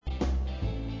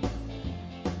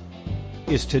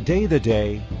Is today the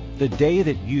day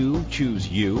that you choose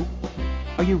you?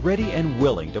 Are you ready and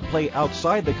willing to play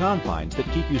outside the confines that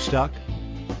keep you stuck?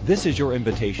 This is your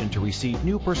invitation to receive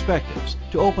new perspectives,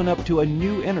 to open up to a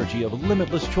new energy of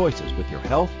limitless choices with your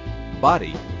health,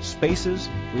 body, spaces,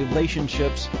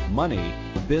 relationships, money,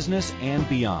 business, and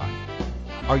beyond.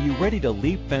 Are you ready to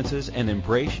leap fences and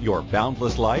embrace your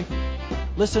boundless life?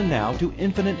 Listen now to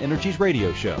Infinite Energies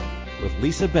Radio Show with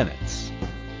Lisa Bennett.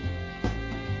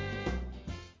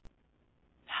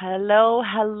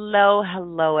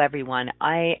 Hello, everyone.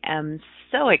 I am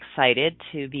so excited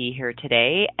to be here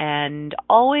today, and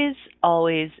always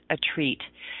a treat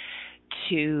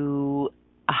to,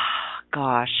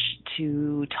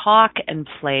 to talk and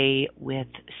play with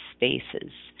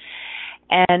spaces.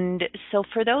 And so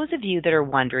for those of you that are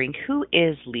wondering, who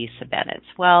is Lisa Bennett?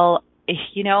 Well,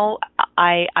 you know,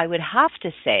 I would have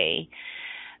to say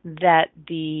that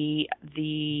the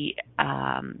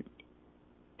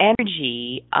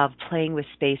energy of playing with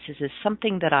spaces is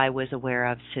something that I was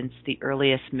aware of since the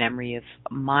earliest memory of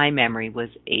my memory was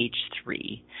age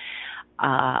 3.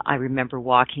 I remember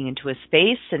walking into a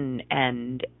space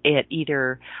and it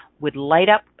either would light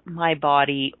up my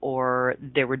body or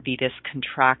there would be this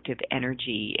contractive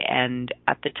energy. And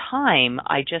at the time,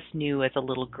 I just knew as a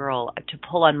little girl to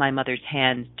pull on my mother's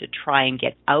hand to try and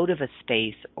get out of a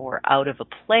space or out of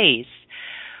a place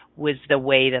was the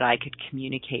way that I could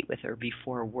communicate with her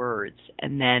before words.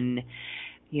 And then,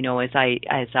 you know, as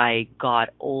I got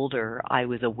older, I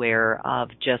was aware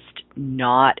of just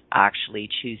not actually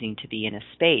choosing to be in a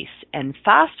space. And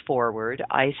fast forward,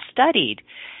 I studied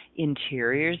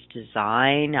interiors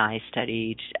design. I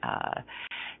studied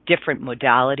different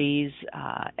modalities,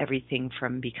 everything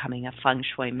from becoming a feng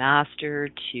shui master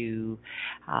to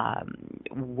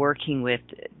working with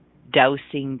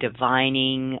dowsing,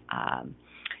 divining,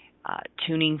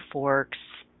 tuning forks,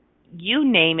 you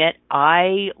name it.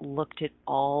 I looked at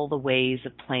all the ways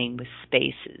of playing with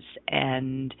spaces.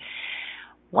 And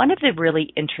one of the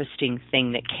really interesting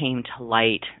thing that came to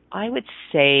light, I would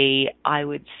say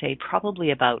probably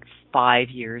about 5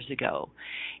 years ago,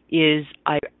 is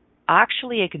I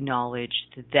actually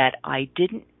acknowledged that I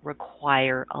didn't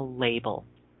require a label.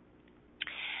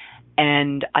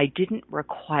 And I didn't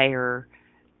require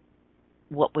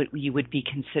what you would be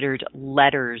considered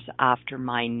letters after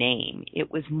my name.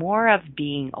 It was more of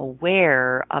being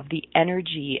aware of the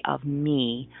energy of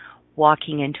me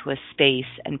walking into a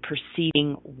space and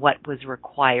perceiving what was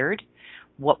required,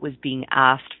 what was being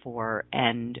asked for,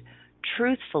 and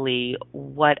truthfully,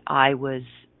 what I was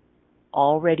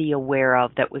already aware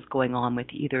of that was going on with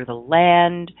either the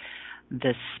land,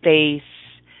 the space,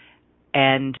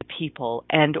 and people,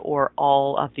 and or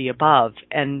all of the above.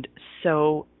 And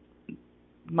so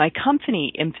my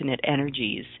company, Infinite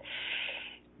Energies,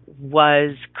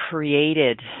 was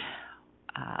created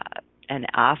and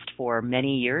asked for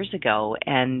many years ago,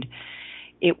 and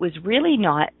it was really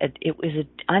it was an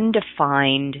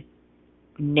undefined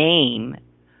name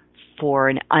for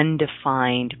an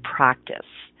undefined practice.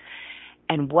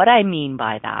 And what I mean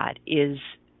by that is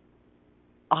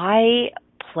I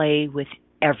play with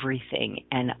everything,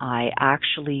 and I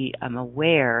actually am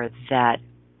aware that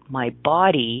my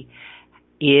body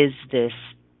is this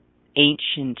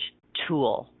ancient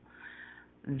tool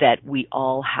that we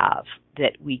all have,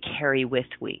 that we carry with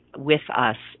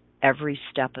us every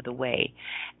step of the way.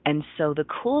 And so the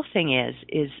cool thing is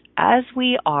as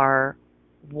we are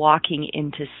walking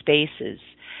into spaces,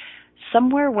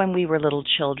 somewhere when we were little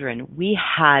children, we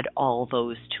had all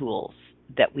those tools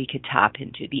that we could tap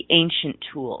into, the ancient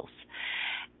tools.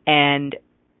 And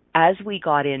as we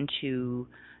got into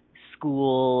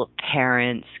school,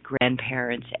 parents,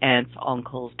 grandparents, aunts,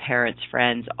 uncles, parents,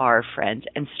 friends, our friends,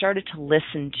 and started to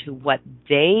listen to what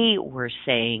they were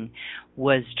saying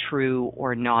was true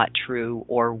or not true,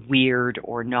 or weird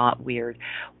or not weird,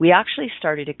 we actually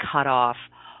started to cut off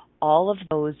all of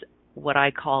those, what I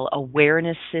call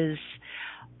awarenesses,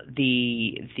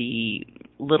 the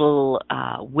little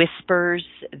whispers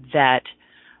that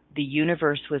the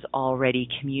universe was already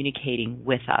communicating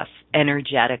with us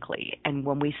energetically. And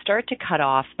when we start to cut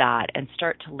off that and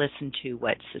start to listen to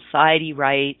what society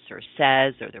writes or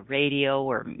says, or the radio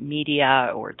or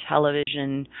media or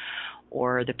television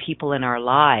or the people in our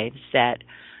lives that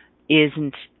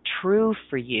isn't true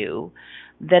for you,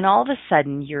 then all of a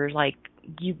sudden you're like,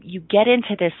 you get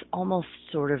into this almost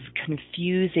sort of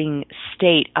confusing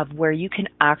state of where you can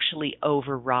actually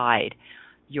override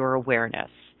your awareness.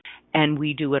 And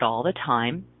we do it all the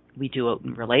time. We do it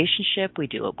in relationship. We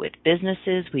do it with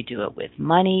businesses. We do it with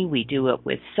money. We do it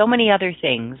with so many other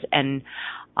things. And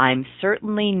I'm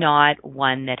certainly not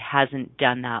one that hasn't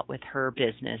done that with her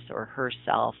business or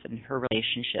herself and her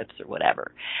relationships or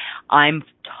whatever. I'm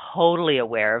totally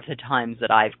aware of the times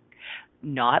that I've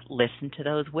not listened to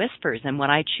those whispers. And when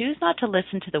I choose not to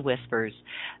listen to the whispers,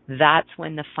 that's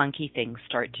when the funky things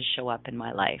start to show up in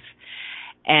my life.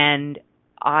 And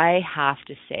I have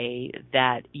to say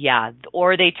that, yeah,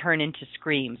 or they turn into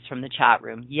screams from the chat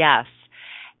room. Yes.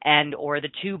 And or the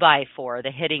 2x4,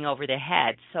 the hitting over the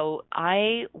head. So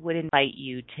I would invite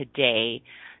you today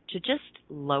to just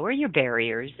lower your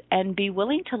barriers and be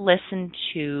willing to listen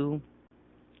to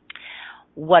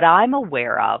what I'm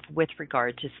aware of with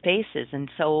regard to spaces.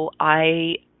 And so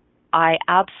I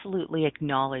absolutely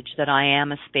acknowledge that I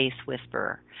am a space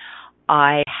whisperer.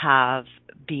 I have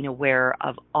been aware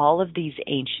of all of these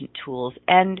ancient tools,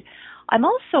 and I'm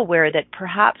also aware that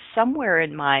perhaps somewhere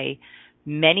in my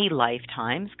many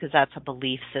lifetimes, because that's a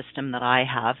belief system that I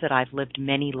have, that I've lived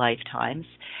many lifetimes,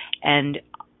 and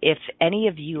if any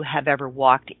of you have ever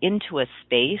walked into a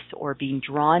space or been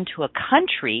drawn to a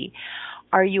country,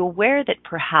 are you aware that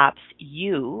perhaps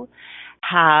you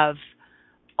have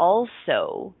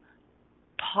also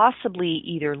possibly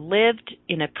either lived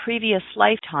in a previous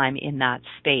lifetime in that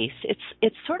space?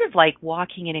 It's sort of like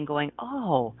walking in and going,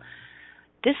 oh,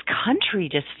 this country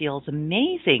just feels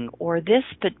amazing, or this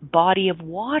body of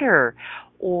water,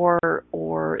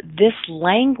 or this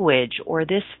language, or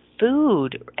this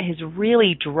food is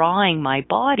really drawing my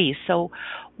body. So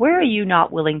where are you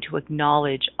not willing to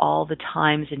acknowledge all the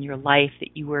times in your life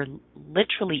that you were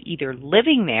literally either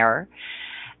living there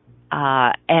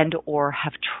and or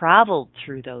have traveled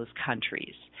through those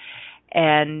countries?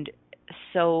 And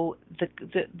so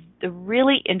the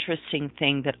really interesting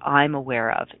thing that I'm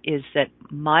aware of is that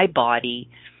my body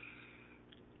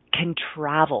can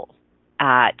travel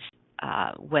at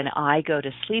when I go to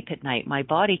sleep at night, my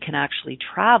body can actually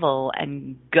travel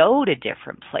and go to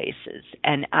different places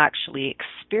and actually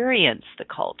experience the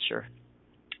culture,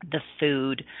 the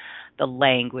food, the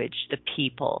language, the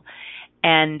people.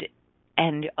 And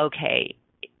okay,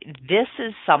 this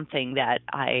is something that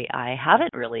I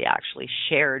haven't really actually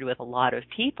shared with a lot of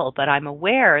people, but I'm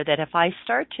aware that if I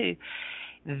start to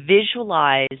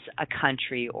visualize a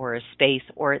country or a space,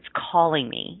 or it's calling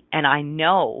me and I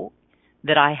know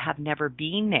that I have never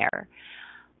been there,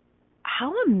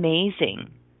 how amazing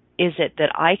is it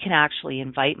that I can actually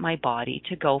invite my body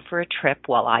to go for a trip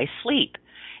while I sleep?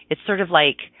 It's sort of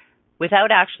like,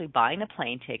 without actually buying a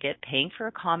plane ticket, paying for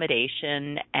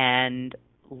accommodation, and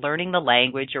learning the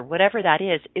language or whatever that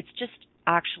is, it's just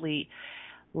actually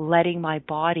letting my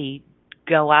body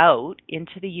go out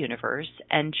into the universe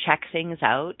and check things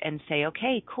out and say,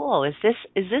 okay, cool. Is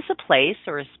this a place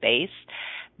or a space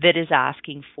that is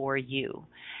asking for you?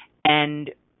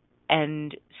 And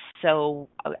so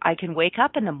I can wake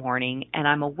up in the morning and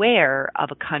I'm aware of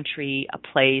a country, a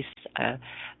place, a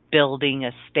building,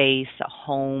 a space, a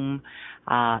home,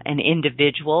 an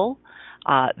individual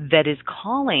that is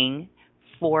calling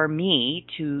for me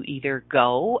to either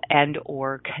go and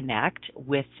or connect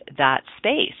with that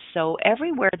space. So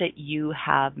everywhere that you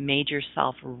have made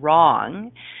yourself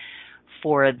wrong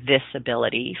for this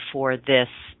ability, for this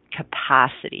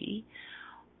capacity,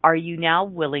 are you now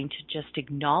willing to just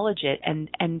acknowledge it? And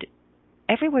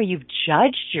everywhere you've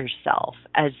judged yourself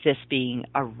as this being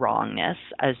a wrongness,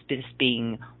 as this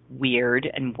being weird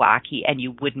and wacky, and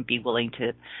you wouldn't be willing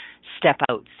to step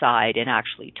outside and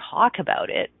actually talk about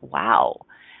it. Wow.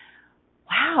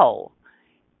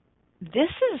 This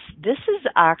is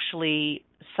actually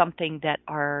something that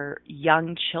our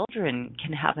young children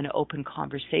can have an open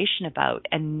conversation about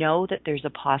and know that there's a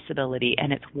possibility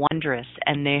and it's wondrous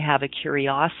and they have a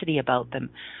curiosity about them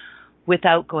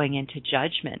without going into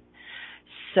judgment.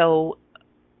 So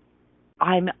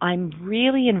I'm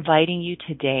really inviting you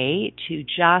today to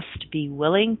just be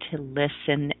willing to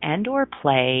listen and or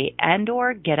play and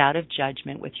or get out of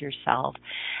judgment with yourself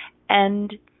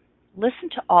and listen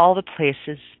to all the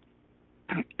places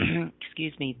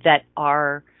excuse me, that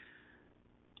are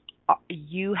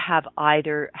you have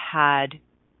either had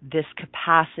this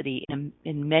capacity in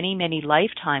many, many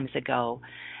lifetimes ago,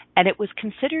 and it was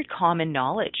considered common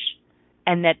knowledge,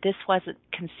 and that this wasn't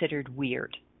considered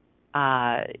weird.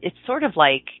 It's sort of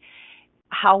like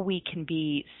how we can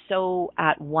be so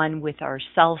at one with our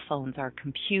cell phones, our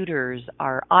computers,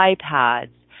 our iPads,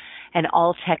 and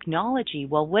all technology.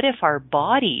 Well, what if our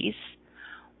bodies,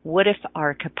 what if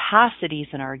our capacities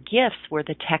and our gifts were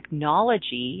the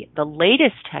technology, the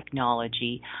latest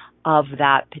technology of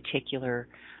that particular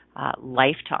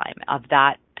lifetime, of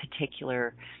that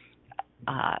particular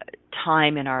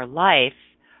time in our life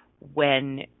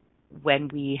when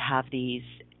we have these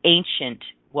ancient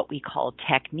what we call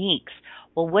techniques.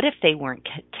 Well, what if they weren't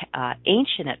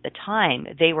ancient at the time?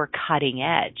 They were cutting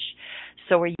edge.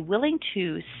 So are you willing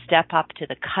to step up to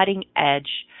the cutting edge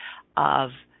of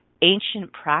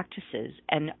ancient practices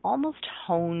and almost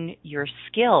hone your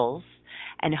skills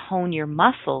and hone your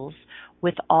muscles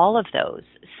with all of those?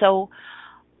 So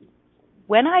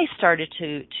when I started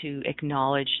to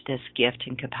acknowledge this gift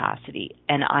and capacity,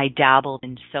 and I dabbled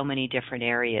in so many different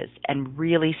areas and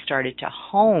really started to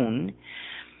hone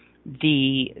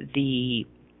the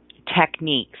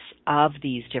techniques of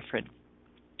these different,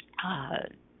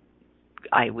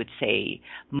 I would say,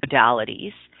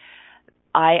 modalities,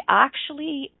 I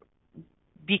actually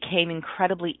became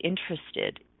incredibly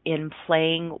interested in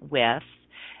playing with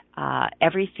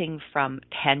everything from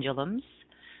pendulums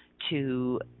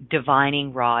to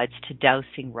divining rods, to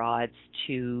dowsing rods,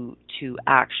 to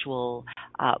actual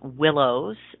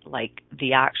willows, like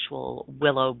the actual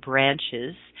willow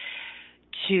branches,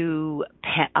 to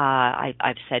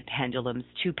I've said pendulums,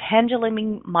 to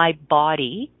penduluming my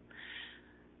body,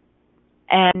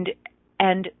 and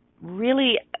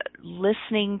really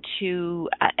listening to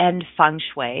and feng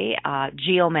shui,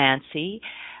 geomancy.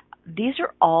 These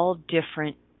are all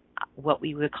different, what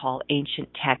we would call ancient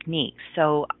techniques.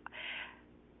 So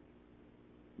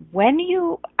when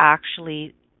you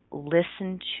actually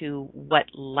listen to what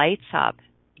lights up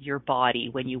your body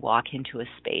when you walk into a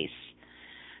space,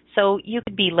 so you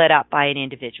could be lit up by an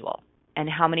individual, and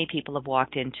how many people have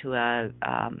walked into a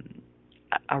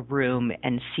room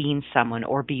and seen someone,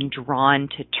 or being drawn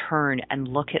to turn and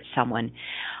look at someone,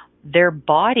 their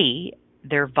body,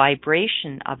 their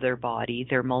vibration of their body,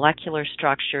 their molecular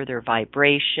structure, their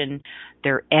vibration,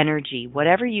 their energy,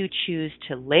 whatever you choose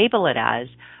to label it as,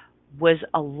 was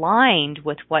aligned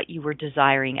with what you were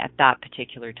desiring at that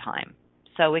particular time.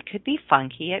 So it could be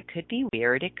funky, it could be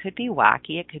weird, it could be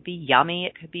wacky, it could be yummy,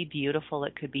 it could be beautiful,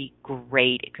 it could be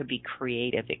great, it could be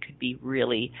creative, it could be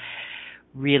really,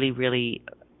 really, really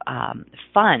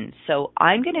fun. So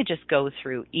I'm going to just go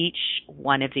through each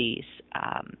one of these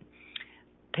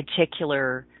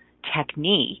particular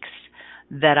techniques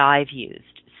that I've used.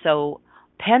 So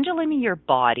penduluming your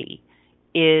body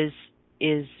is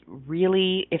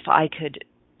really, if I could,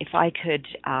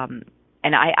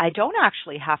 and I don't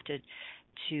actually have to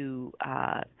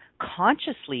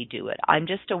consciously do it. I'm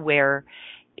just aware.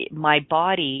 My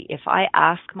body, if I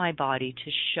ask my body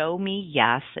to show me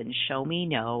yes and show me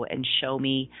no and show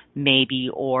me maybe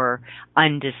or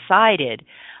undecided,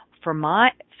 for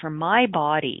my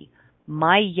body,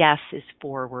 my yes is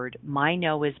forward, my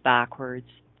no is backwards,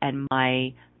 and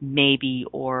my maybe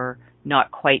or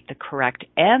not quite the correct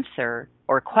answer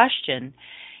or question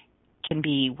can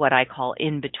be what I call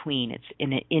in between. It's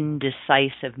in an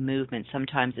indecisive movement.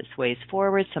 Sometimes it sways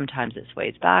forward, sometimes it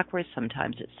sways backwards,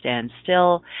 sometimes it stands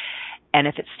still. And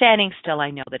if it's standing still,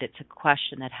 I know that it's a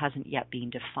question that hasn't yet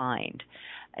been defined.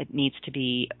 It needs to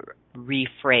be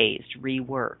rephrased,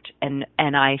 reworked. And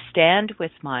I stand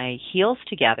with my heels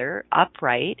together,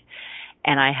 upright,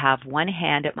 and I have one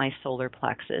hand at my solar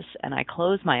plexus, and I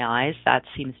close my eyes. That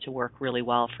seems to work really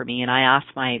well for me. And I ask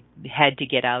my head to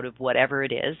get out of whatever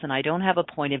it is, and I don't have a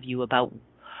point of view about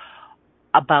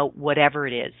whatever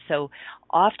it is. So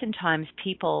oftentimes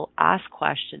people ask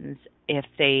questions if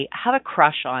they have a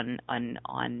crush on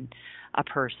a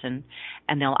person,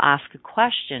 and they'll ask a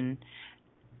question,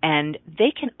 and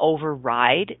they can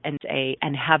override and say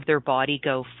and have their body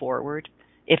go forward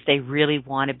if they really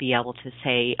want to be able to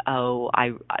say, oh,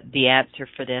 the answer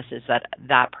for this is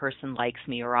that person likes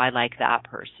me, or I like that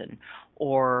person,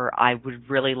 or I would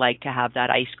really like to have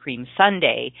that ice cream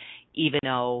sundae, even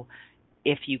though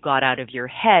if you got out of your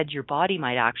head, your body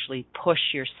might actually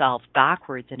push yourself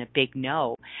backwards in a big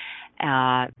no,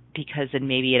 because in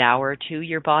maybe an hour or two,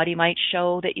 your body might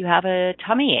show that you have a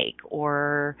tummy ache,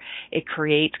 or it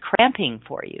creates cramping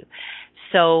for you.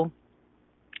 So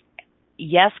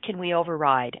yes, can we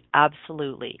override?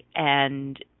 Absolutely.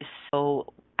 And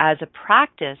so as a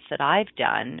practice that I've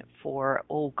done for,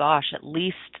 at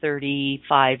least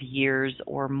 35 years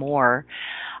or more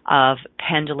of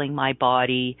pendulating my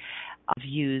body, I've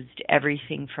used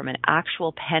everything from an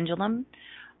actual pendulum,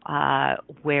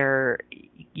 where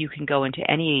you can go into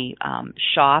any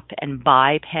shop and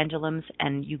buy pendulums,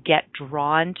 and you get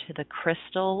drawn to the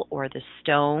crystal or the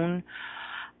stone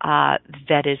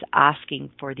that is asking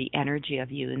for the energy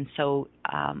of you. And so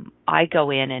I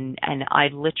go in and I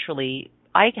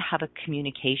have a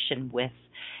communication with,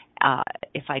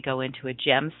 if I go into a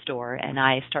gem store, and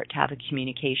I start to have a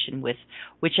communication with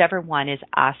whichever one is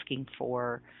asking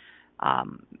for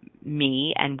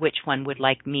me and which one would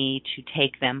like me to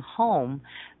take them home,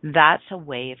 that's a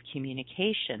way of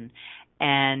communication.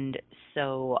 And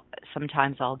so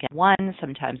sometimes I'll get one,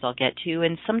 sometimes I'll get two,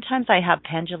 and sometimes I have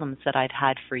pendulums that I've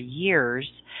had for years.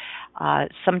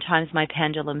 Sometimes my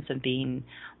pendulums have been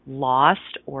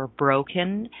lost or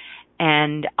broken,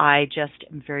 and I just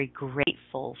am very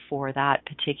grateful for that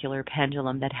particular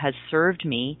pendulum that has served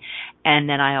me. And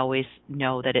then I always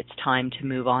know that it's time to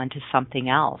move on to something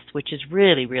else, which is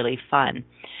really, really fun.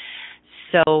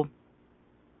 So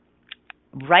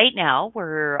right now,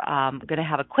 we're going to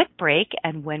have a quick break,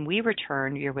 and when we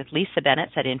return, you're with Lisa Bennett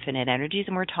at Infinite Energies,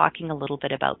 and we're talking a little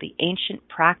bit about the ancient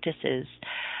practices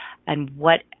and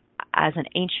what, as an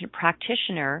ancient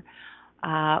practitioner,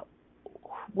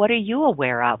 what are you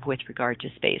aware of with regard to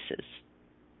spaces?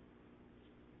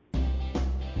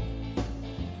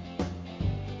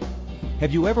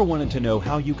 Have you ever wanted to know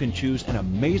how you can choose an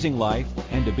amazing life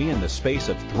and to be in the space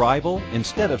of thrival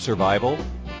instead of survival?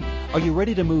 Are you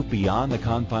ready to move beyond the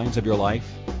confines of your life?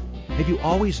 Have you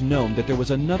always known that there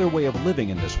was another way of living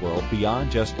in this world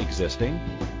beyond just existing?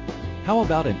 How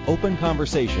about an open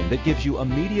conversation that gives you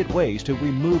immediate ways to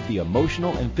remove the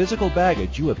emotional and physical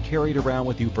baggage you have carried around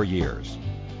with you for years?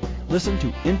 Listen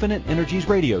to Infinite Energies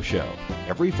Radio Show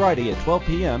every Friday at 12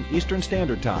 p.m. Eastern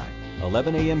Standard Time,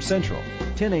 11 a.m. Central,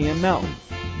 10 a.m. Mountain,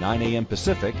 9 a.m.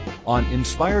 Pacific on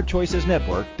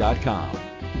InspiredChoicesNetwork.com.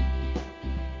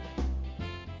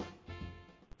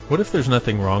 What if there's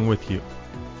nothing wrong with you?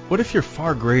 What if you're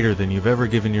far greater than you've ever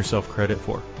given yourself credit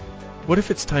for? What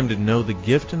if it's time to know the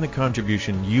gift and the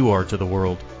contribution you are to the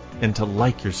world and to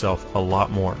like yourself a lot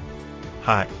more?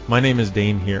 Hi, my name is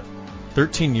Dane here.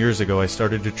 13 years ago, I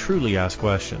started to truly ask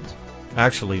questions.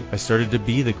 Actually, I started to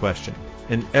be the question,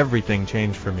 and everything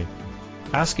changed for me.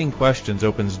 Asking questions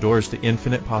opens doors to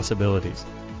infinite possibilities.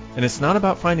 And it's not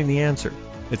about finding the answer.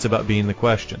 It's about being the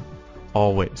question.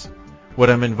 Always. What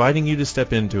I'm inviting you to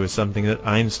step into is something that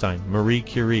Einstein, Marie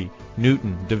Curie,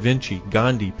 Newton, Da Vinci,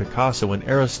 Gandhi, Picasso, and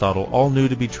Aristotle all knew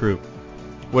to be true.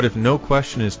 What if no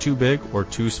question is too big or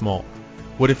too small?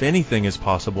 What if anything is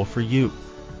possible for you?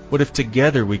 What if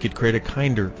together we could create a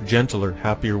kinder, gentler,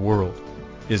 happier world?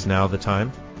 Is now the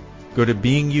time? Go to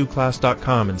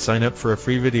beingyouclass.com and sign up for a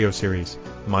free video series,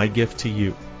 My Gift to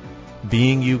You.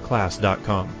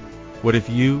 beingyouclass.com. What if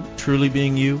you, truly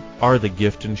being you, are the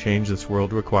gift and change this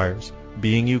world requires?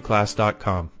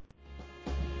 beingyouclass.com.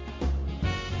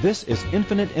 This is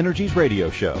Infinite Energies Radio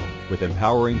Show with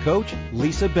empowering coach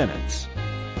Lisa Bennett.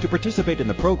 To participate in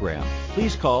the program,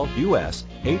 please call U.S.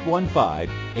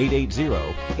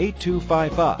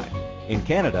 815-880-8255. In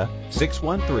Canada,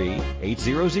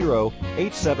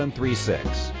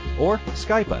 613-800-8736. Or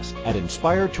Skype us at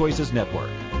Inspired Choices Network.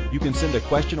 You can send a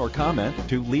question or comment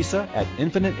to Lisa at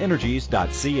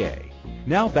infiniteenergies.ca.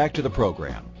 Now back to the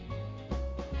program.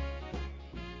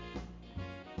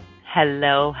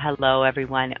 Hello,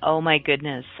 everyone. Oh my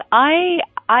goodness. I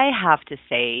have to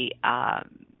say, I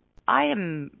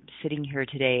am sitting here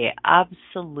today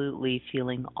absolutely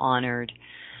feeling honored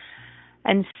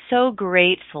and so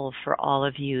grateful for all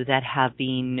of you that have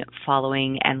been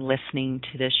following and listening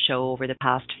to this show over the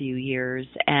past few years.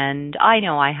 And I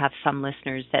know I have some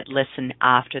listeners that listen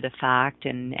after the fact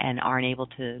and aren't able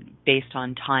to, based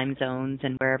on time zones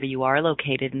and wherever you are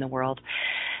located in the world,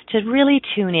 to really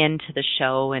tune in to the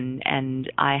show. And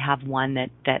I have one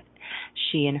that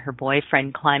she and her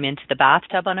boyfriend climb into the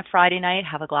bathtub on a Friday night,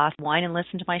 have a glass of wine, and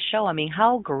listen to my show. I mean,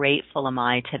 how grateful am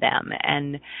I to them?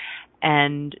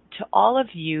 And to all of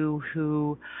you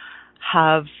who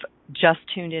have just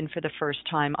tuned in for the first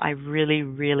time, I really,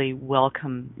 really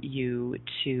welcome you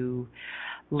to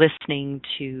listening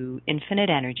to Infinite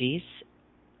Energies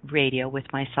Radio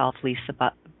with myself, Lisa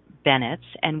Bennett,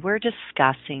 and we're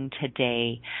discussing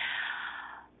today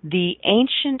the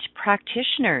ancient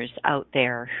practitioners out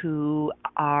there who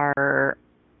are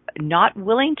not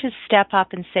willing to step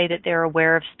up and say that they're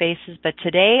aware of spaces, but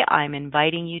today I'm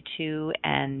inviting you to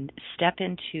and step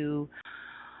into,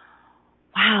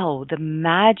 the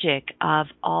magic of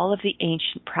all of the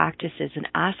ancient practices and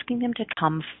asking them to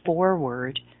come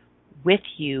forward with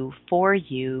you, for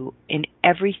you, in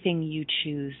everything you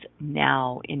choose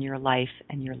now in your life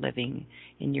and your living,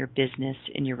 in your business,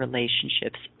 in your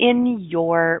relationships, in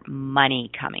your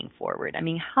money coming forward. I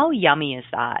mean, how yummy is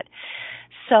that?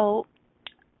 So,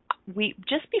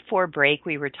 just before break,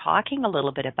 we were talking a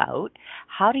little bit about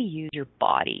how to use your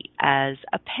body as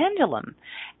a pendulum.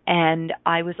 And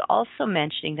I was also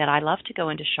mentioning that I love to go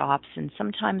into shops, and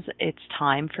sometimes it's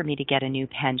time for me to get a new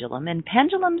pendulum. And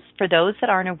pendulums, for those that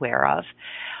aren't aware of,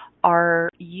 are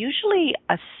usually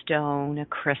a stone, a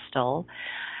crystal.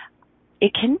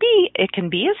 It can be a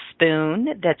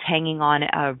spoon that's hanging on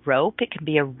a rope. It can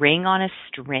be a ring on a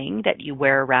string that you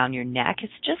wear around your neck.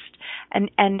 It's just and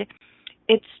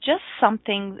it's just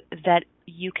something that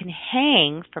you can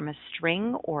hang from a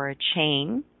string or a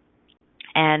chain.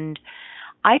 And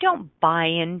I don't buy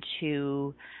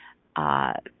into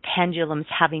pendulums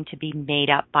having to be made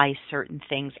up by certain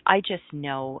things. I just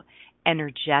know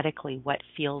energetically what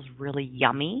feels really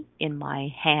yummy in my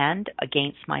hand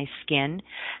against my skin.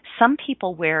 Some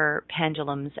people wear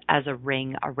pendulums as a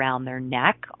ring around their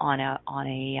neck on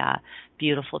a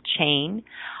beautiful chain.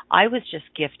 I was just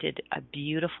gifted a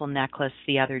beautiful necklace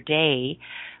the other day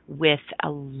with a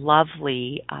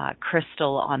lovely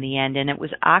crystal on the end, and it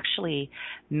was actually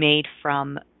made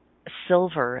from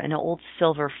silver, an old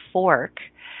silver fork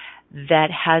that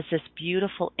has this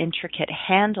beautiful intricate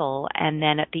handle, and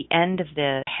then at the end of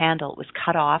the handle, it was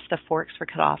cut off, the forks were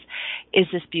cut off, is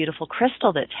this beautiful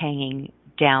crystal that's hanging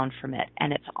down from it,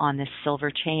 and it's on this silver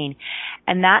chain.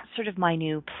 And that's sort of my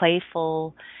new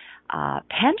playful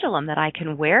pendulum that I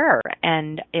can wear,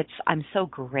 and I'm so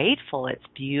grateful. It's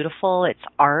beautiful, it's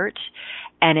art,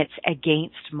 and it's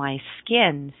against my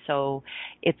skin, so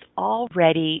it's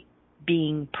already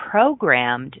being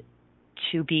programmed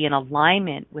to be in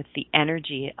alignment with the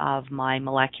energy of my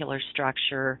molecular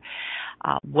structure,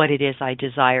 what it is I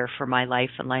desire for my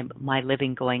life and my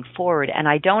living going forward. And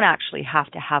I don't actually have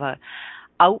to have a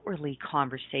outwardly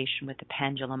conversation with the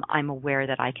pendulum. I'm aware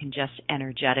that I can just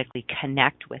energetically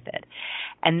connect with it.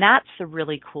 And that's the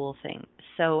really cool thing.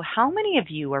 So how many of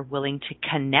you are willing to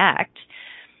connect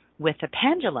with a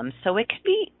pendulum? So it could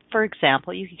be, for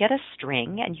example, you could get a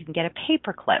string and you can get a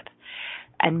paper clip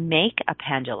and make a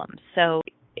pendulum. So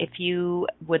if you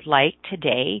would like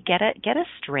today, get a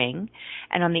string,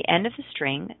 and on the end of the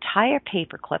string, tie a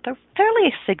paper clip. A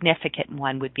fairly significant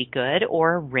one would be good,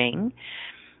 or a ring,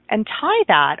 and tie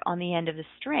that on the end of the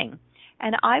string.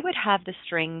 And I would have the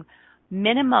string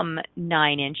minimum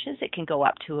 9 inches. It can go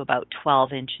up to about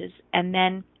 12 inches. And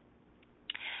then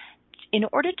in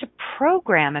order to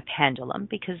program a pendulum,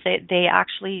 because they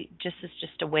actually is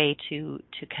just a way to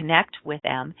connect with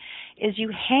them, is you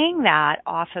hang that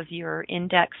off of your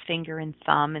index finger and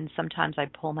thumb, and sometimes I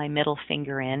pull my middle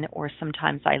finger in, or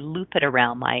sometimes I loop it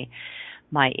around my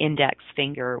index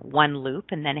finger, one loop,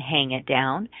 and then hang it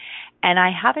down. And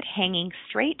I have it hanging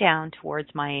straight down towards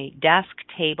my desk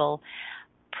table,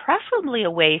 preferably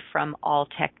away from all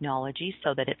technology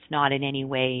so that it's not in any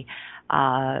way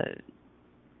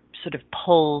sort of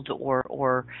pulled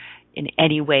or in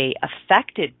any way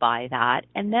affected by that.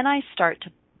 And then I start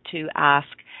to ask,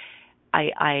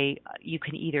 you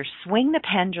can either swing the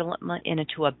pendulum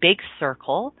into a big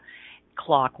circle,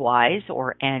 clockwise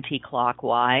or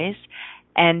anti-clockwise,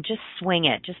 and just swing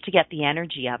it just to get the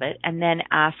energy of it, and then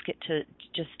ask it to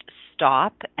just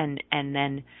stop. And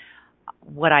then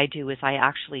what I do is I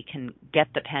actually can get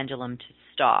the pendulum to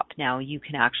stop. Now you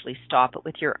can actually stop it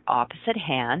with your opposite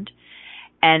hand,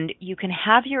 and you can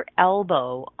have your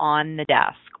elbow on the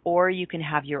desk, or you can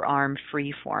have your arm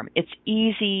free form. It's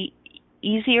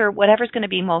easier, whatever's going to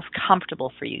be most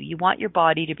comfortable for you. You want your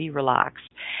body to be relaxed.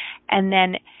 And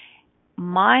then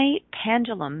my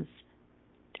pendulums,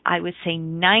 I would say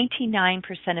 99%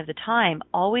 of the time,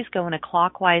 always go in a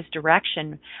clockwise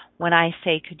direction when I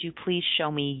say, could you please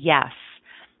show me yes?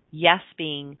 Yes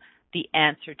being the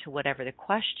answer to whatever the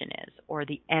question is, or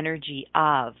the energy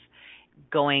of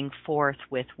going forth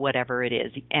with whatever it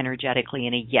is energetically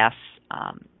in a yes,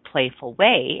 playful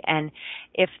way. And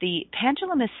if the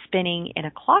pendulum is spinning in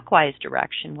a clockwise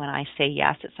direction when I say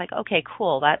yes, it's like, okay,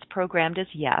 cool, that's programmed as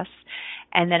yes.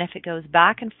 And then if it goes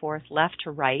back and forth, left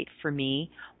to right for me,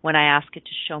 when I ask it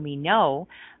to show me no,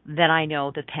 then I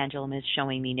know the pendulum is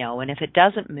showing me no. And if it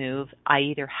doesn't move, I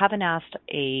either haven't asked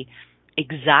a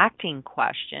exacting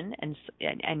question, and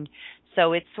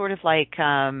so it's sort of like,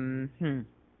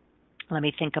 let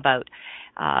me think about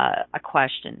a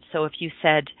question. So if you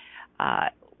said,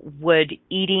 would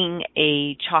eating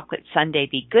a chocolate sundae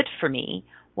be good for me?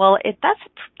 Well,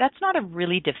 that's not a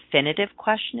really definitive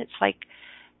question. It's like,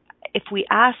 if we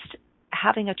asked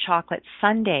having a chocolate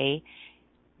sundae,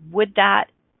 would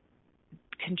that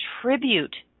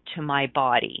contribute to my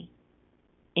body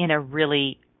in a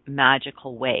really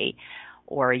magical way,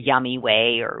 or a yummy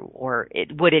way, or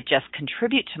would it just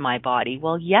contribute to my body?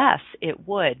 Well, yes, it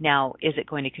would. Now, is it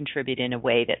going to contribute in a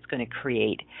way that's going to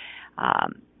create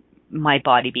my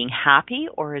body being happy,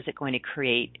 or is it going to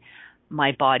create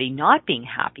my body not being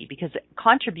happy? Because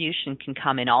contribution can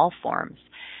come in all forms.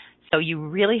 So you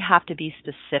really have to be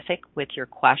specific with your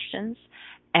questions,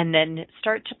 and then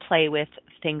start to play with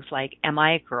things like, am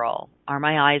I a girl? Are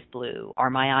my eyes blue? Are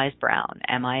my eyes brown?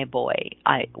 Am I a boy?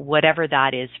 Whatever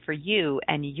that is for you,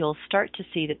 and you'll start to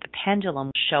see that the pendulum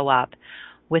will show up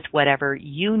with whatever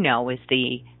you know is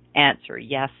the answer,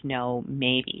 yes, no,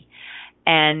 maybe.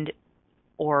 and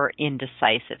or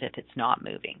indecisive if it's not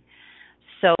moving.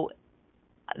 So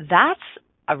that's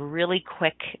a really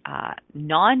quick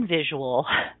non-visual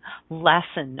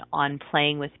lesson on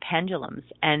playing with pendulums.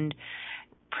 And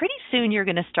pretty soon you're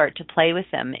going to start to play with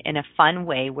them in a fun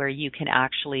way where you can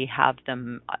actually have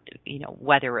them,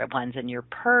 whether one's in your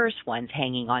purse, one's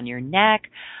hanging on your neck,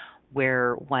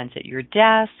 where one's at your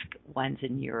desk, one's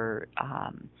in your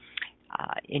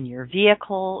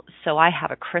vehicle. So I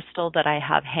have a crystal that I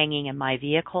have hanging in my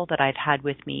vehicle that I've had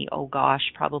with me,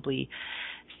 probably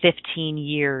 15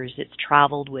 years. It's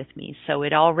traveled with me. So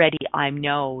I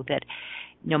know that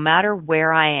no matter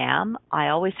where I am, I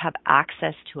always have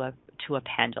access to a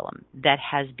pendulum that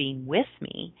has been with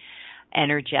me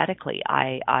energetically.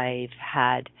 I've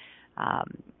had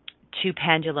 2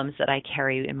 pendulums that I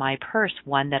carry in my purse,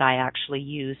 one that I actually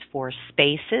use for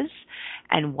spaces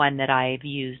and one that I've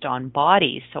used on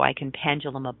bodies so I can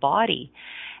pendulum a body.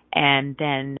 And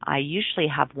then I usually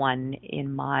have one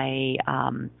in my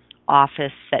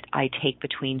office that I take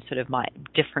between sort of my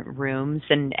different rooms.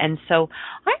 And so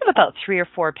I have about 3 or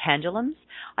 4 pendulums.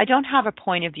 I don't have a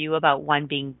point of view about one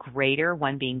being greater,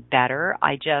 one being better.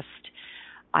 I just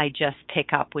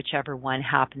pick up whichever one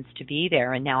happens to be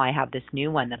there. And now I have this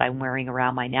new one that I'm wearing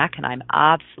around my neck, and I'm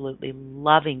absolutely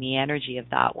loving the energy of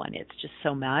that one. It's just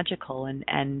so magical,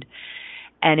 and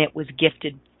it was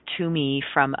gifted to me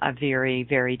from a very,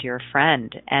 very dear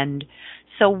friend. And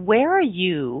so where are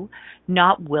you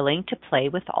not willing to play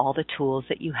with all the tools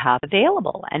that you have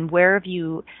available? And where have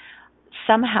you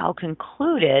somehow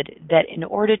concluded that in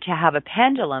order to have a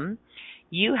pendulum,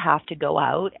 you have to go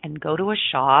out and go to a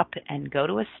shop and go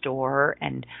to a store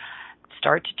and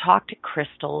start to talk to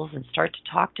crystals and start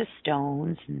to talk to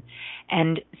stones.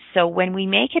 And so when we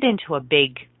make it into a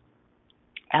big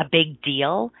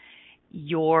deal,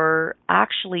 you're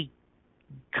actually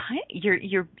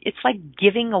it's like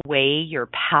giving away your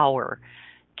power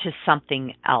to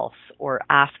something else or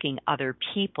asking other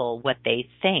people what they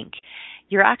think.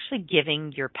 You're actually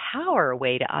giving your power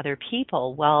away to other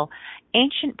people. Well,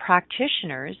 ancient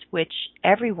practitioners, which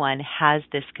everyone has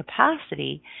this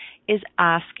capacity, is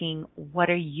asking, what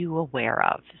are you aware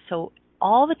of? So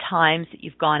all the times that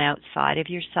you've gone outside of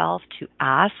yourself to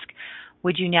ask,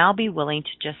 would you now be willing to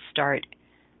just start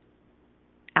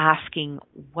asking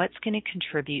what's going to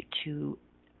contribute to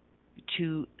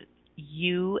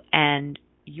you and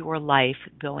your life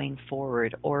going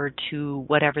forward, or to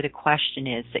whatever the question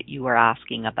is that you are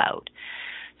asking about.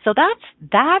 So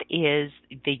that is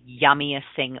the yummiest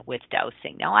thing with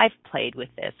dowsing. Now, I've played with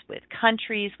this with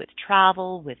countries, with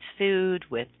travel, with food,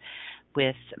 with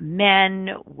men,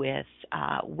 with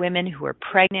women who are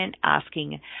pregnant,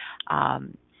 asking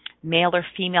male or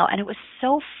female, and it was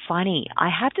so funny. I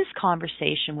had this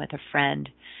conversation with a friend.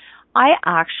 I've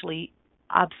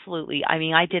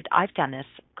done this,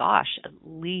 at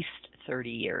least 30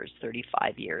 years,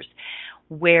 35 years,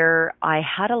 where I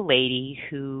had a lady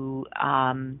who,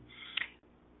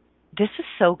 this is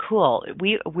so cool.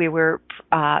 We were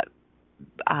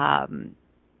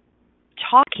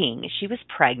talking. She was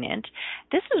pregnant.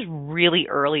 This was really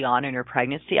early on in her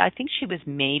pregnancy. I think she was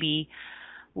maybe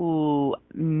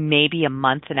a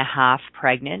month and a half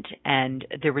pregnant, and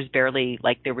there was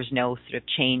no sort of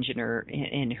change in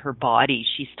her body.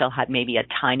 She still had maybe a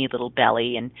tiny little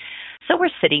belly. And so we're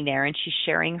sitting there and she's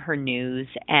sharing her news,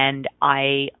 and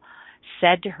I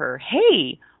said to her,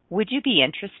 "Hey, would you be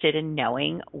interested in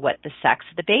knowing what the sex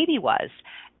of the baby was?"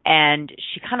 And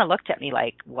she kind of looked at me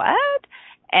like, "What?"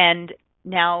 And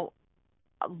now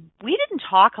we didn't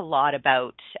talk a lot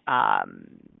about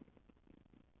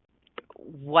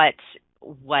what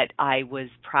I was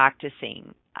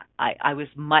practicing. I was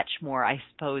much more, I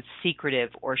suppose, secretive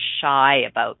or shy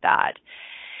about that.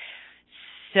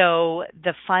 So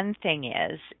the fun thing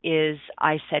is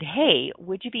I said, "Hey,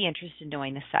 would you be interested in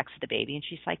knowing the sex of the baby?" And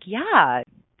she's like, "Yeah,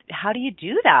 how do you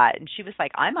do that?" And she was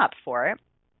like, "I'm up for it."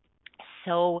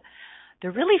 So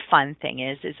the really fun thing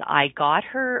is I got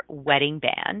her wedding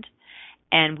band,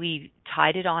 and we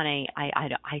tied it on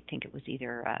I think it was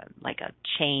either like a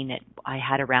chain that I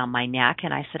had around my neck.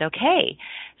 And I said, "Okay."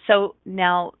 So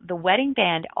now the wedding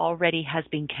band already has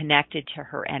been connected to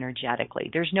her energetically.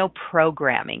 There's no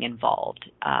programming involved.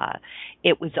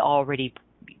 It was already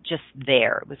just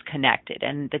there. It was connected.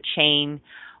 And the chain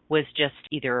was just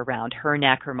either around her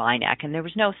neck or my neck. And there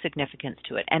was no significance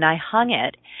to it. And I hung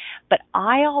it. But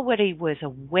I already was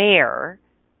aware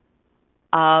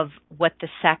of what the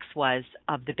sex was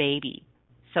of the baby.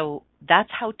 So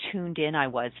that's how tuned in I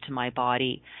was to my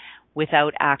body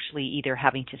without actually either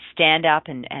having to stand up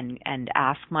and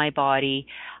ask my body.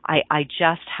 I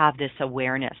just have this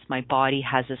awareness. My body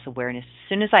has this awareness. As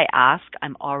soon as I ask,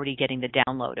 I'm already getting the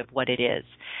download of what it is.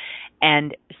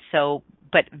 And so,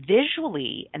 but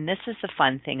visually, and this is the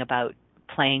fun thing about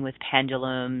playing with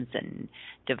pendulums and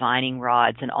divining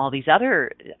rods and all these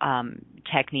other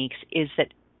techniques, is that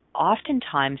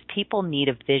oftentimes people need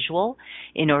a visual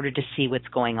in order to see what's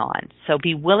going on. So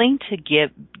be willing to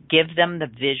give them the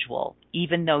visual,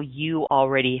 even though you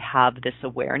already have this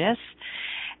awareness.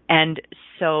 And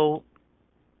so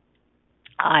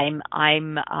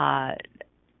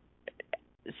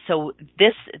so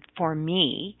this for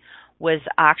me was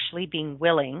actually being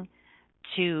willing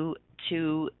to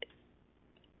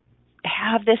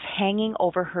have this hanging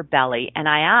over her belly. And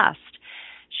I asked,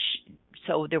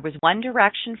 so there was one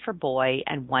direction for boy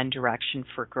and one direction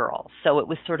for girl. So it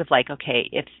was sort of like, okay,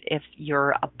 if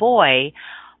you're a boy,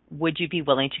 would you be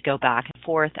willing to go back and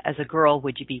forth? As a girl,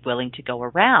 would you be willing to go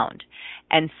around?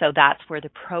 And so that's where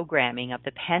the programming of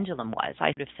the pendulum was. I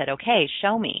would have said, okay,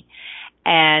 show me.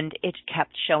 And it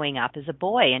kept showing up as a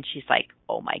boy. And she's like,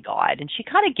 oh my God. And she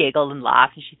kind of giggled and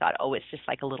laughed, and she thought, oh, it's just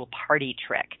like a little party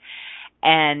trick.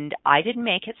 And I didn't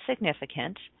make it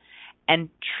significant. And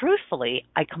truthfully,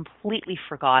 I completely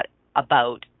forgot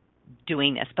about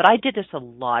doing this. But I did this with a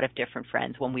lot of different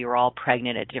friends when we were all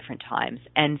pregnant at different times.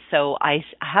 And so I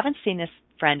haven't seen this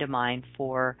friend of mine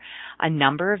for a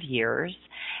number of years.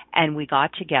 And we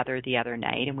got together the other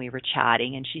night and we were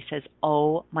chatting. And she says,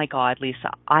 oh my God,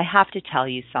 Lisa, I have to tell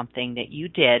you something that you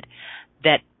did,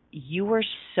 that you were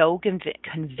so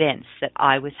convinced that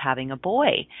I was having a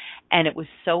boy. And it was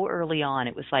so early on.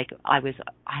 It was like I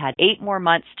had 8 more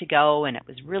months to go, and it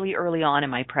was really early on in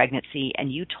my pregnancy, and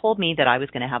you told me that I was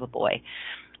going to have a boy.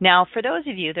 Now, for those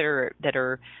of you that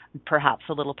are perhaps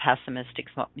a little pessimistic,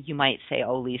 you might say,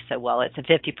 oh, Lisa, well, it's a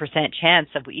 50% chance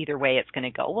of either way it's going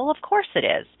to go. Well, of course it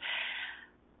is.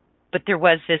 But there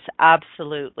was this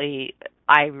absolutely,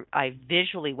 I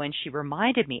visually, when she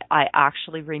reminded me, I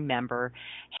actually remember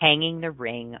hanging the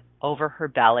ring over her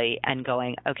belly and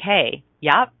going, okay,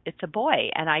 yep, it's a boy.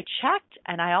 And I checked,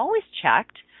 and I always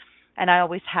checked, and I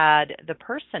always had the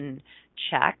person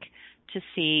check to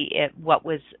see what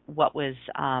was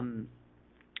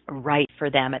right for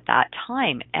them at that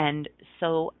time. And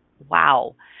so,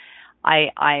 wow,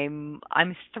 I'm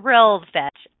thrilled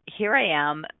that here I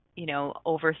am. You know,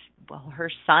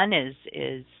 her son is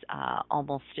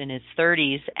almost in his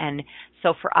 30s, and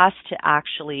so for us to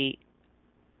actually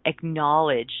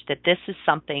acknowledge that this is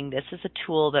a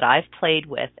tool that I've played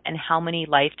with, and how many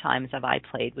lifetimes have I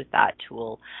played with that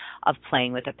tool of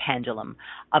playing with a pendulum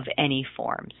of any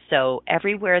form. So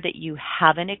everywhere that you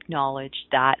haven't acknowledged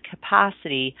that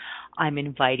capacity, I'm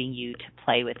inviting you to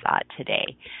play with that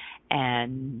today.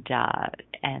 And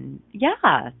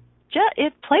yeah.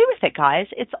 Play with it, guys.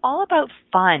 It's all about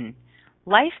fun.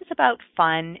 Life is about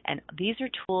fun, and these are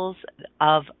tools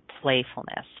of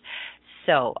playfulness.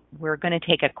 So we're going to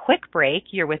take a quick break.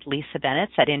 You're with Lisa Bennett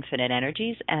at Infinite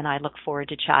Energies, and I look forward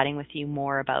to chatting with you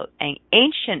more about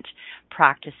ancient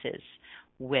practices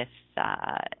with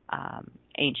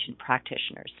ancient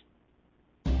practitioners.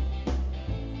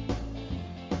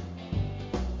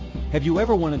 Have you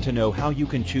ever wanted to know how you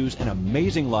can choose an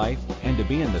amazing life and to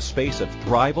be in the space of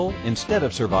thrival instead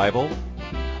of survival?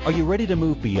 Are you ready to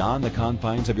move beyond the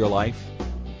confines of your life?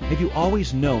 Have you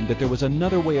always known that there was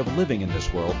another way of living in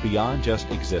this world beyond just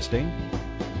existing?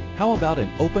 How about an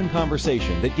open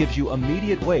conversation that gives you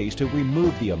immediate ways to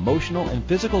remove the emotional and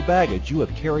physical baggage you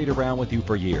have carried around with you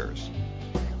for years?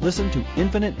 Listen to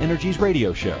Infinite Energies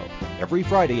Radio Show every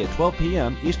Friday at 12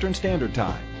 p.m. Eastern Standard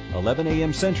Time, 11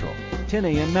 a.m. Central, 10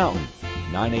 a.m. Mountain,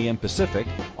 9 a.m. Pacific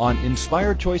on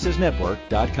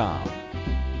InspiredChoicesNetwork.com.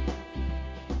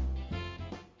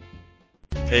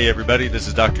 Hey everybody, this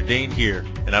is Dr. Dane here,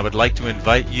 and I would like to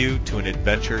invite you to an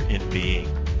adventure in being.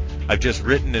 I've just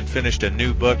written and finished a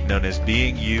new book known as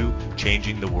Being You,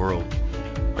 Changing the World.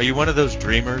 Are you one of those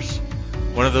dreamers?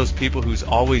 One of those people who's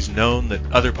always known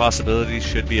that other possibilities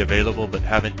should be available but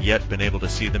haven't yet been able to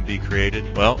see them be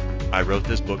created? Well, I wrote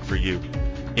this book for you.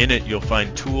 In it, you'll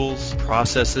find tools,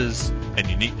 processes, and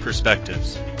unique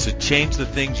perspectives to change the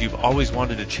things you've always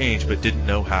wanted to change but didn't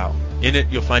know how. In it,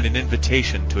 you'll find an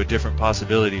invitation to a different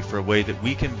possibility for a way that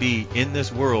we can be in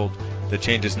this world that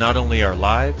changes not only our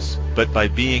lives, but by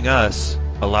being us,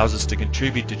 allows us to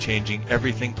contribute to changing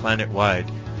everything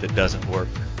planet-wide that doesn't work.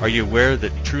 Are you aware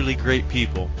that truly great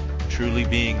people, truly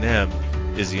being them,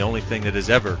 is the only thing that has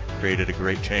ever created a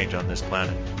great change on this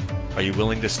planet? Are you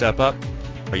willing to step up?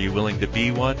 Are you willing to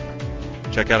be one?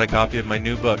 Check out a copy of my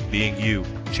new book, Being You,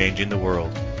 Changing the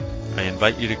World. I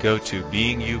invite you to go to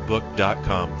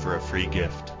beingyoubook.com for a free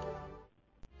gift.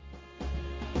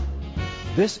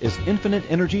 This is Infinite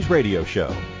Energies Radio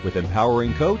Show with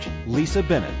empowering coach Lisa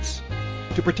Bennett.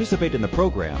 To participate in the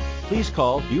program, please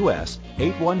call U.S.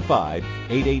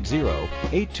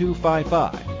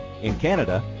 815-880-8255. In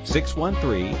Canada,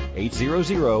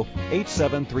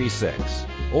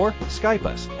 613-800-8736. Or Skype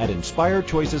us at Inspired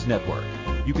Choices Network.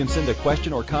 You can send a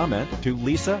question or comment to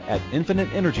Lisa at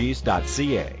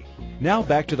infiniteenergies.ca. Now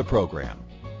back to the program.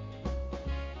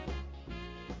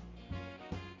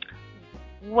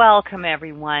 Welcome,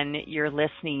 everyone. You're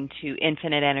listening to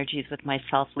Infinite Energies with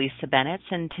myself, Lisa Bennett,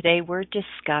 and today we're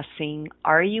discussing,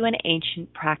 are you an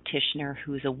ancient practitioner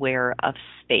who's aware of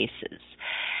spaces?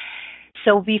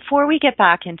 So before we get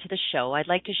back into the show, I'd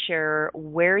like to share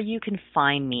where you can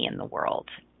find me in the world.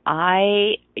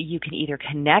 You can either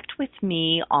connect with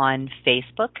me on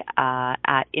Facebook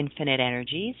at Infinite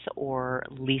Energies or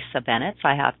Lisa Bennett's.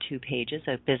 I have two pages,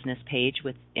 a business page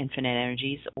with Infinite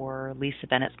Energies or Lisa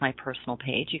Bennett's, my personal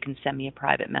page. You can send me a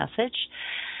private message.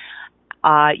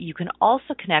 You can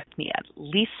also connect me at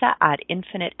Lisa at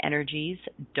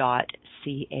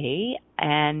infiniteenergies.ca,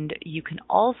 and you can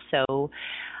also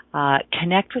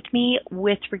connect with me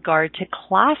with regard to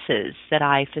classes that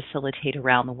I facilitate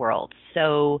around the world.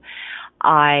 So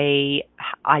I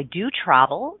do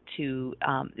travel to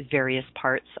various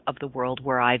parts of the world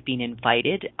where I've been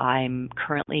invited. I'm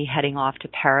currently heading off to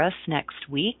Paris next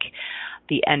week,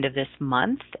 the end of this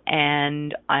month,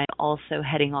 and I'm also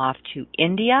heading off to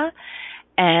India.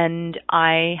 And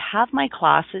I have my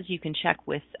classes. You can check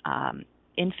with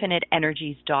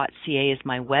infiniteenergies.ca is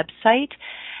my website.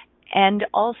 And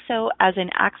also, as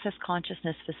an Access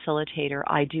Consciousness facilitator,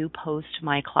 I do post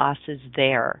my classes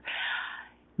there.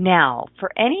 Now, for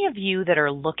any of you that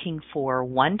are looking for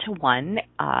one-to-one,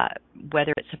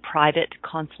 whether it's a private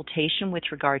consultation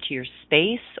with regard to your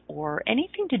space or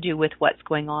anything to do with what's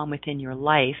going on within your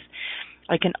life,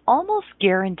 I can almost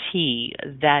guarantee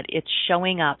that it's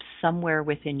showing up somewhere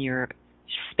within your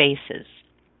spaces.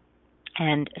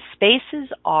 And spaces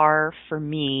are, for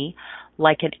me,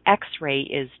 like an X-ray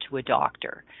is to a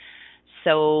doctor.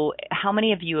 So how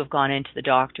many of you have gone into the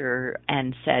doctor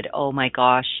and said, oh my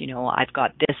gosh, I've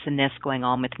got this and this going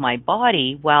on with my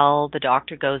body? Well, the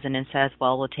doctor goes in and says,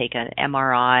 well, we'll take an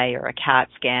MRI or a CAT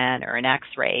scan or an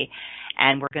X-ray,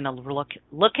 and we're going to look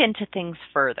into things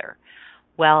further.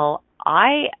 Well,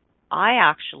 I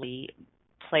actually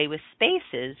play with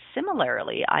spaces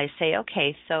similarly. I say,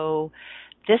 okay, so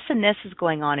this and this is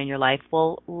going on in your life.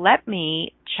 Well, let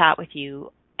me chat with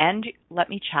you and let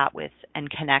me chat with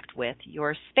and connect with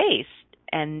your space.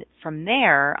 And from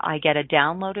there, I get a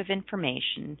download of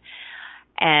information.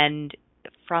 And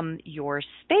from your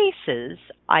spaces,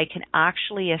 I can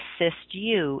actually assist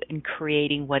you in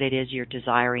creating what it is you're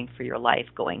desiring for your life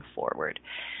going forward.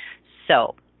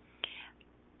 So,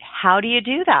 how do you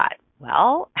do that?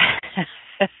 Well,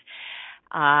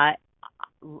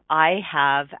 I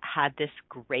have had this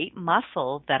great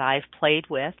muscle that I've played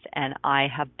with and I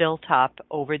have built up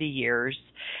over the years.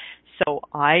 So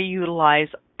I utilize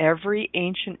every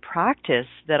ancient practice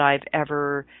that I've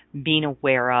ever been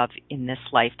aware of in this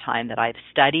lifetime that I've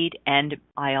studied, and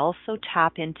I also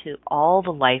tap into all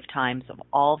the lifetimes of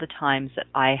all the times that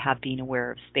I have been aware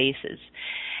of spaces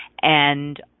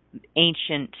and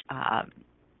ancient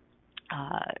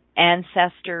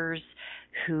ancestors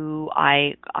who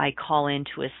I call in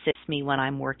to assist me when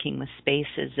I'm working with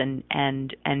spaces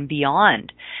and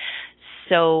beyond.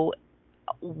 So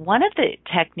one of the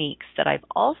techniques that I've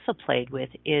also played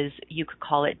with is, you could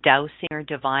call it dowsing or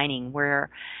divining, where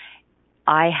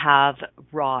I have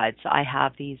rods. I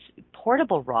have these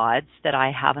portable rods that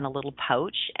I have in a little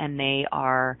pouch, and they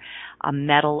are a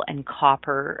metal and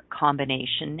copper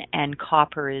combination, and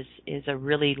copper is a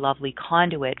really lovely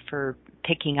conduit for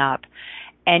picking up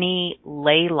any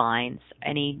ley lines,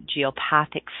 any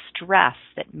geopathic stress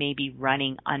that may be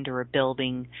running under a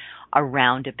building,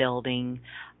 around a building,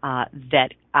 that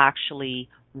actually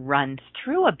run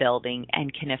through a building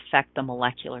and can affect the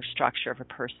molecular structure of a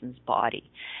person's body.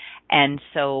 And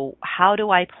so how do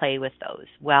I play with those?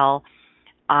 Well,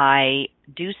 I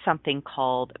do something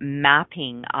called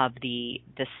mapping of the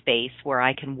space, where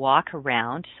I can walk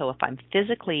around. So if I'm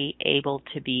physically able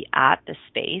to be at the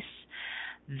space,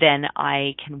 then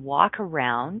I can walk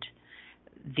around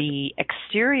the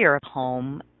exterior of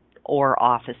home or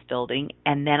office building,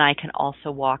 and then I can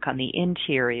also walk on the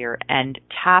interior and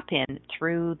tap in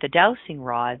through the dowsing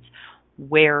rods,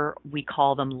 where we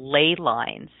call them ley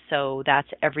lines. So that's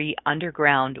every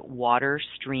underground water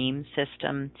stream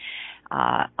system,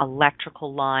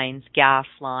 electrical lines, gas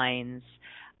lines,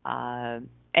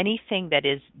 anything that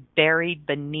is buried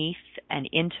beneath and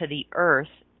into the earth,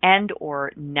 and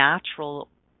or natural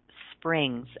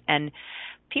springs. And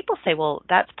people say, well,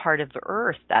 that's part of the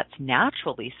earth, that's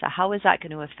natural, Lisa. How is that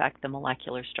going to affect the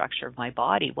molecular structure of my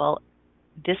body? Well,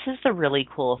 this is the really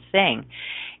cool thing,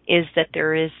 is that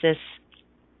there is this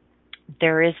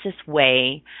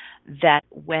way that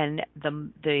when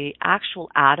the actual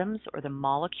atoms or the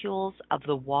molecules of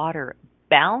the water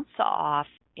bounce off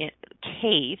in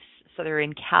caves, so they're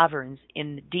in caverns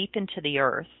deep into the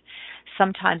earth.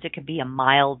 Sometimes it could be a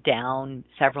mile down,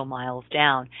 several miles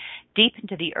down, deep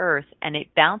into the earth, and it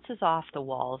bounces off the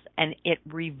walls and it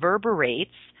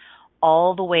reverberates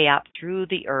all the way up through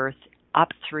the earth, up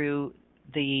through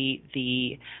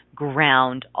the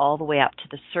ground, all the way up to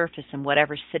the surface, and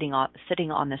whatever's sitting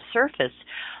on the surface.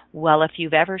 Well, if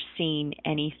you've ever seen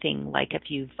anything, like if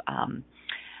you've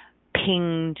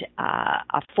pinged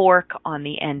a fork on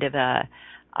the end of a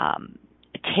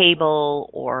table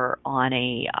or on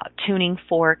a tuning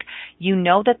fork, you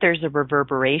know that there's a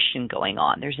reverberation going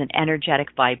on. There's an energetic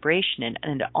vibration,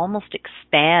 and it almost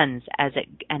expands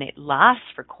and it lasts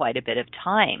for quite a bit of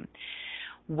time.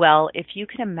 Well, if you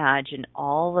can imagine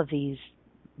all of these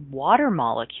water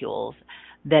molecules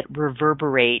that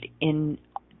reverberate in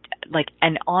like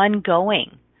an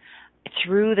ongoing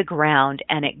through the ground,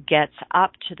 and it gets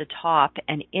up to the top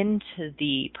and into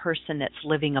the person that's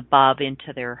living above,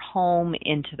 into their home,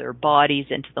 into their bodies,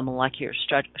 into the molecular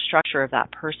structure of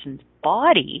that person's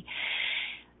body,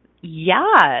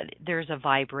 there's a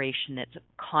vibration that's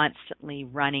constantly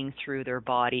running through their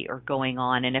body or going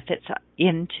on. And if it's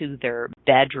into their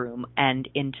bedroom and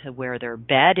into where their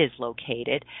bed is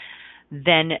located,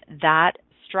 then that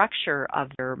structure of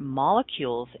their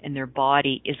molecules in their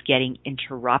body is getting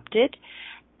interrupted,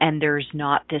 and there's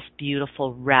not this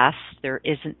beautiful rest. There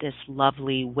isn't this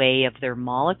lovely way of their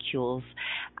molecules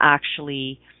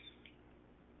actually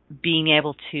being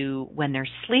able to, when they're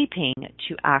sleeping,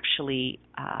 to actually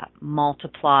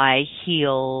multiply,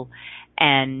 heal,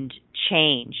 and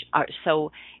change.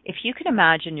 So if you can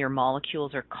imagine your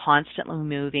molecules are constantly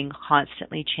moving,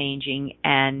 constantly changing,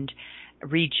 and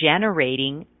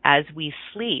regenerating as we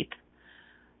sleep,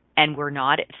 and we're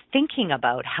not thinking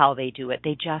about how they do it,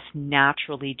 they just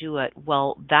naturally do it.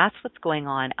 Well, that's what's going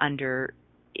on under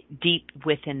deep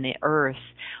within the earth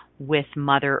with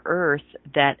Mother Earth,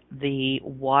 that the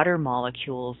water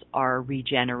molecules are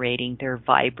regenerating, they're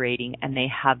vibrating, and they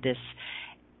have this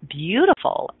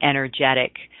beautiful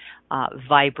energetic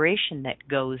vibration that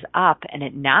goes up, and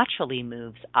it naturally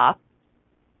moves up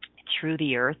through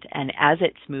the earth, and as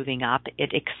it's moving up,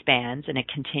 it expands, and it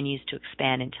continues to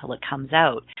expand until it comes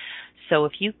out. So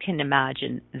if you can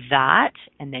imagine that,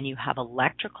 and then you have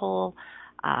electrical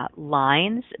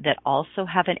lines that also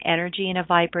have an energy and a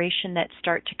vibration that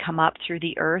start to come up through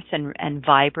the earth and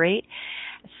vibrate.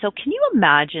 So can you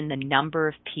imagine the number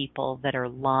of people that are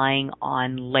lying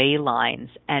on ley lines,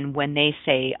 and when they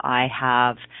say, I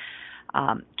have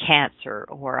cancer,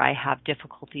 or I have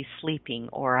difficulty sleeping,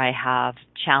 or I have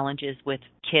challenges with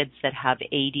kids that have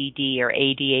ADD or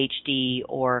ADHD,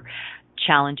 or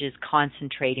challenges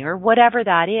concentrating, or whatever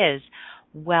that is,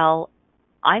 well,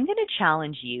 I'm going to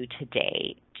challenge you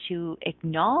today to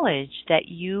acknowledge that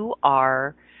you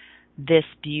are this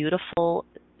beautiful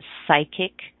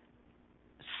psychic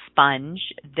sponge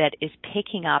that is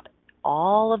picking up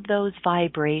all of those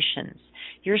vibrations.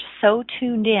 You're so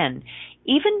tuned in.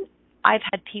 Even I've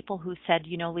had people who said,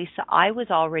 Lisa, I was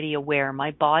already aware.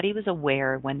 My body was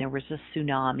aware when there was a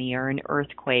tsunami or an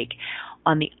earthquake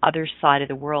on the other side of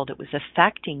the world. It was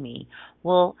affecting me.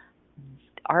 Well,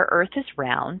 our earth is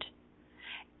round.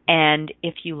 And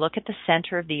if you look at the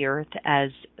center of the earth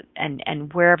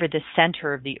and wherever the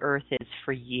center of the earth is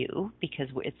for you, because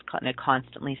it's going to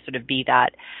constantly sort of be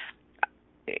that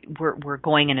we're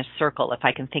going in a circle. If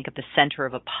I can think of the center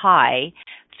of a pie,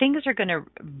 things are going to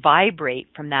vibrate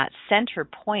from that center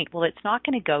point. Well, it's not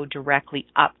going to go directly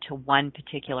up to one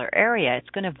particular area. It's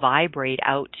going to vibrate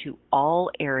out to all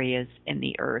areas in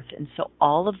the earth. And so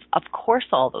of course,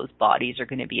 all those bodies are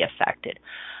going to be affected.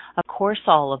 Of course,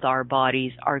 all of our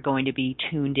bodies are going to be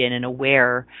tuned in and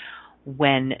aware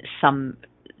when some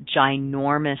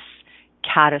ginormous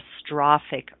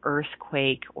catastrophic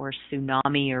earthquake or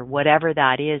tsunami or whatever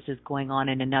that is going on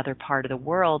in another part of the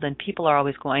world. And people are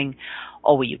always going,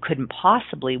 oh, well, you couldn't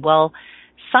possibly. Well,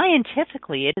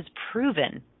 scientifically, it is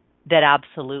proven that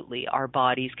absolutely our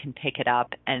bodies can pick it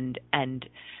up and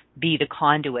be the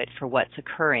conduit for what's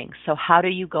occurring. So how do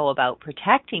you go about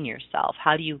protecting yourself?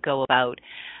 How do you go about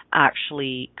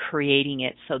actually creating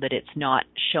it so that it's not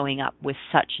showing up with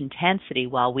such intensity?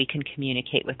 While we can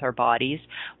communicate with our bodies,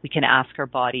 we can ask our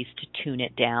bodies to tune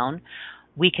it down.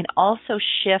 We can also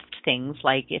shift things,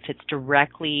 like if it's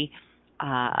directly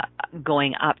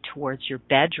going up towards your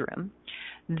bedroom,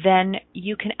 then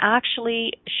you can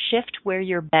actually shift where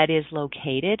your bed is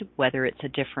located, whether it's a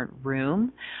different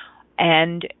room,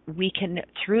 and we can,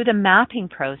 through the mapping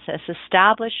process,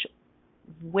 establish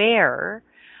where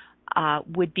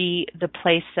would be the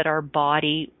place that our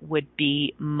body would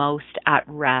be most at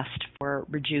rest for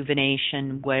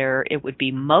rejuvenation, where it would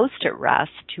be most at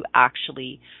rest to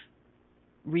actually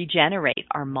regenerate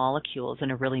our molecules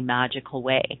in a really magical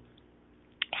way.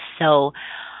 So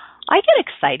I get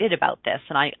excited about this,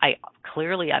 and I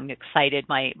clearly I'm excited.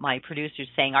 My producer's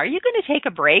saying, "Are you going to take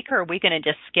a break, or are we going to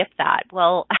just skip that?"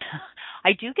 Well,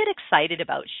 I do get excited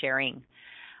about sharing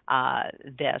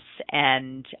this,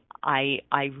 and I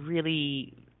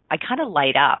kind of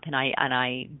light up, and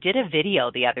I did a video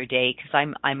the other day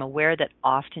because I'm aware that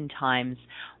oftentimes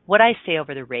what I say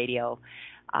over the radio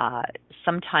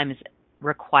sometimes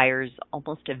requires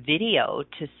almost a video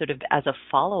to sort of as a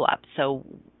follow-up, so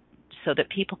that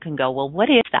people can go, well, what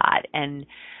is that? And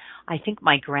I think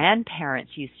my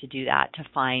grandparents used to do that, to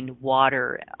find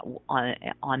water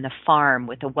on the farm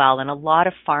with a well, and a lot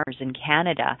of farmers in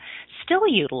Canada still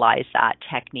utilize that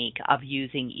technique of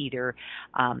using either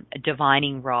a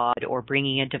divining rod or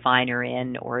bringing a diviner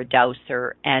in or a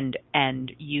dowser and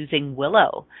using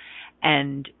willow,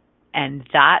 and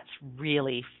that's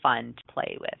really fun to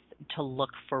play with, to look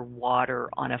for water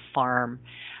on a farm.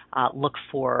 Look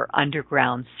for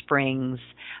underground springs,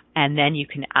 and then you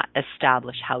can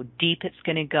establish how deep it's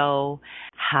going to go,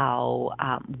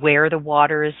 where the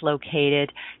water is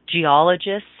located.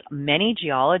 Many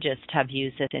geologists have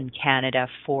used it in Canada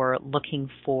for looking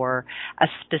for a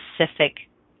specific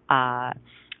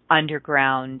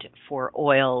underground for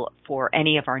oil, for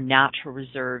any of our natural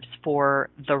reserves, for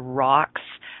the rocks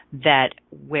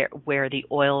where the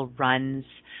oil runs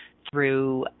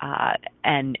through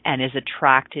and is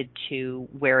attracted to,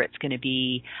 where it's going to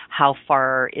be, how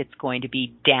far it's going to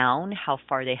be down, how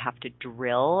far they have to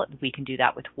drill. We can do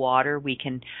that with water. We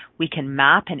can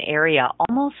map an area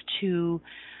almost to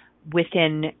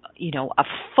within a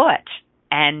foot,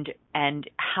 and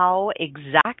how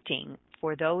exacting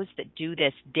for those that do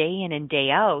this day in and day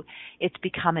out. It's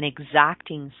become an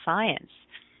exacting science.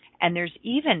 And there's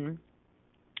even,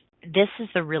 this is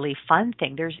the really fun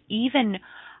thing, there's even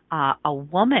a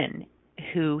woman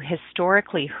who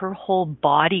historically her whole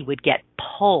body would get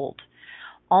pulled,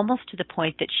 almost to the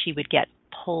point that she would get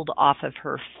pulled off of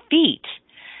her feet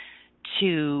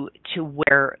to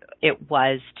where it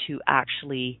was to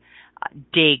actually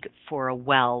dig for a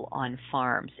well on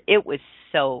farms. It was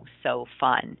so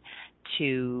fun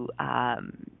to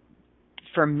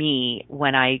for me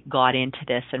when I got into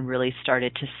this and really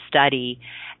started to study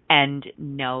and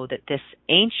know that this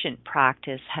ancient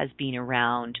practice has been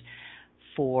around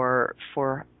for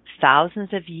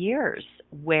thousands of years,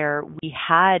 where we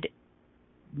had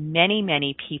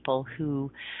many people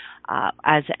who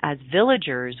as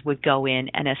villagers would go in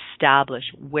and establish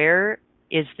where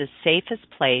is the safest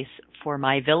place for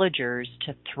my villagers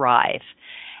to thrive.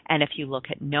 And if you look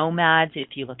at nomads, if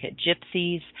you look at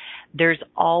gypsies, there's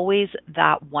always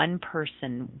that one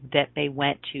person that they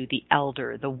went to, the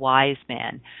elder, the wise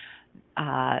man,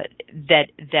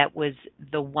 that was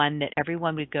the one that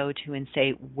everyone would go to and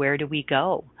say, where do we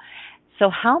go? So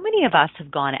how many of us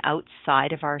have gone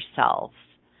outside of ourselves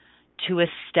to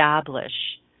establish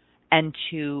and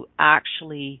to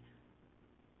actually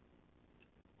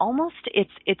almost,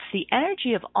 it's the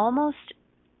energy of almost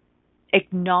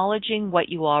acknowledging what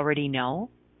you already know.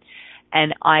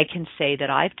 And I can say that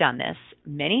I've done this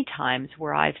many times,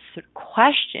 where I've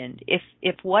questioned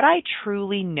if what I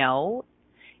truly know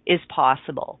is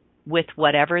possible with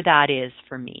whatever that is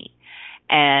for me.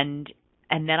 And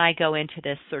then I go into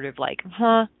this sort of like,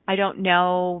 I don't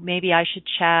know, maybe I should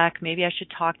check, maybe I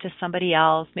should talk to somebody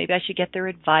else, maybe I should get their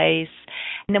advice.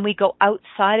 And then we go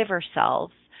outside of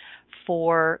ourselves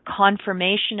for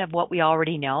confirmation of what we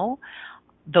already know.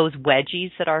 Those wedgies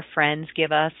that our friends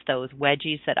give us, those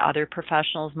wedgies that other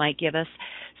professionals might give us.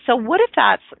 So what if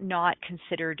that's not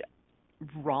considered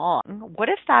wrong? What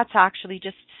if that's actually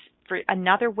just for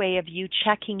another way of you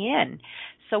checking in?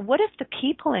 So what if the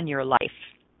people in your life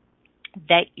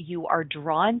that you are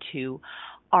drawn to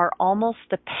are almost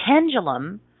the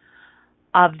pendulum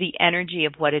of the energy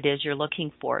of what it is you're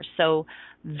looking for? So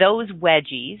those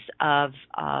wedgies of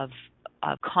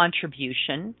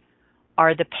contribution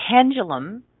are the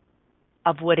pendulum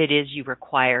of what it is you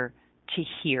require to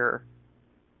hear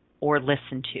or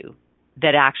listen to,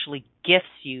 that actually gifts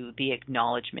you the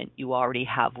acknowledgement you already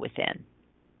have within.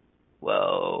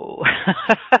 Whoa.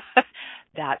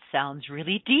 That sounds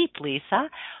really deep, Lisa.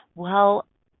 Well,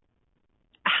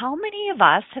 how many of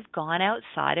us have gone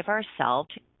outside of ourselves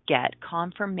to get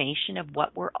confirmation of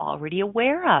what we're already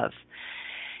aware of?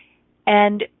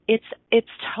 And it's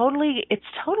totally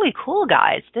cool,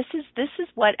 guys. This is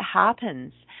what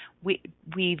happens.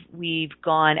 We've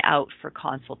gone out for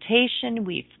consultation.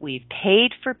 We've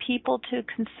paid for people to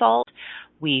consult.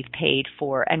 We've paid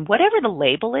for, and whatever the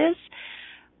label is,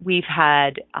 we've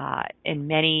had in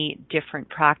many different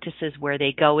practices where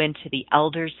they go into the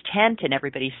elder's tent and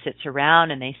everybody sits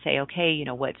around and they say, okay,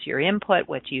 what's your input?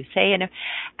 What do you say?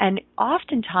 And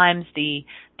oftentimes the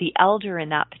elder in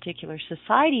that particular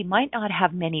society might not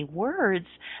have many words.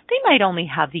 They might only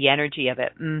have the energy of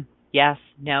it. Yes,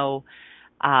 no.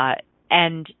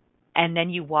 And then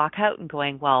you walk out and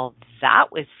going, well,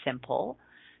 that was simple.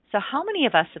 So how many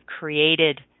of us have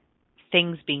created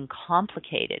things being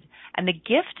complicated? And the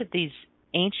gift of these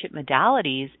ancient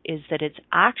modalities is that it's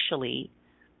actually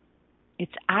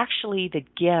the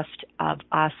gift of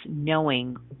us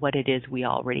knowing what it is we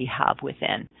already have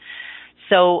within.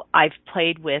 So I've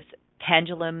played with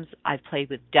pendulums, I've played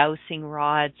with dowsing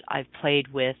rods, I've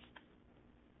played with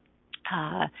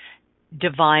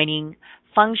divining.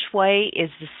 Feng Shui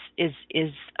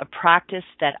is a practice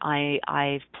that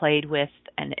I've played with,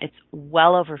 and it's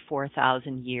well over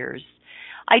 4,000 years.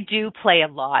 I do play a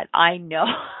lot, I know.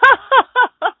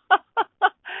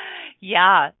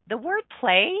 Yeah, the word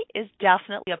play is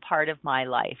definitely a part of my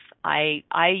life. I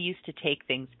used to take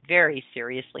things very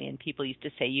seriously, and people used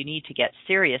to say, you need to get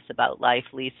serious about life,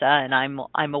 Lisa, and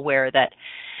I'm aware that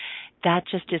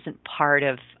just isn't part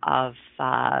of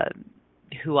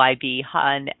who I be,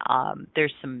 hon.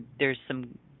 There's some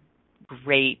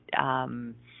great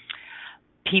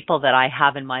people that I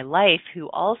have in my life who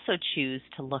also choose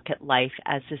to look at life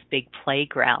as this big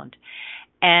playground.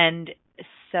 And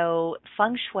so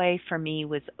Feng Shui for me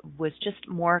was just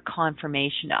more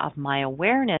confirmation of my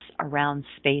awareness around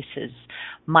spaces,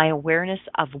 my awareness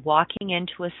of walking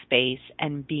into a space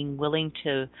and being willing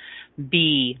to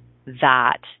be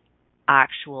that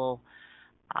actual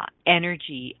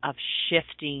energy of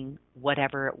shifting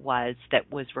whatever it was that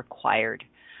was required.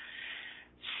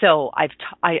 So I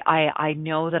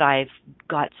know that I've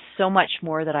got so much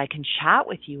more that I can chat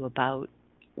with you about.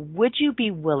 Would you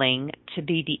be willing to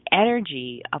be the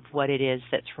energy of what it is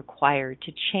that's required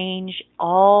to change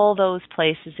all those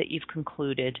places that you've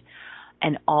concluded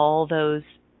and all those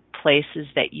places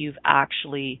that you've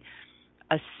actually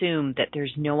assumed that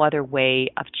there's no other way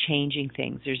of changing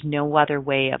things? There's no other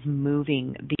way of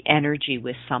moving the energy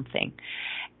with something.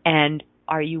 And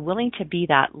are you willing to be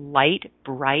that light,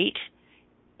 bright,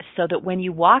 so that when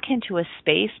you walk into a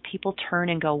space, people turn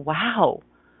and go, wow,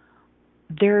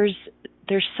 there's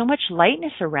so much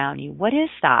lightness around you. What is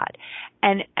that?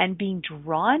 And being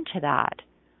drawn to that.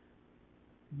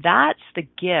 That's the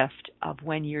gift of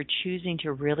when you're choosing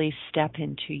to really step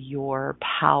into your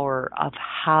power of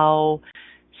how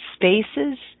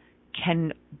spaces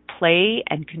can play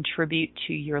and contribute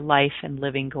to your life and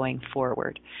living going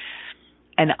forward.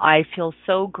 And I feel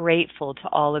so grateful to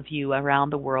all of you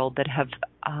around the world that have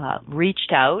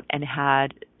reached out and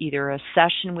had either a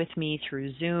session with me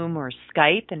through Zoom or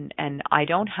Skype, and I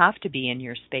don't have to be in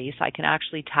your space. I can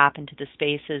actually tap into the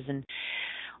spaces, and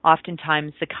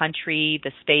oftentimes the country,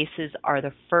 the spaces are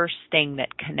the first thing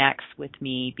that connects with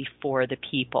me before the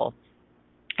people.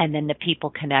 And then the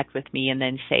people connect with me and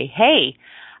then say, hey,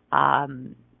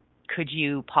 could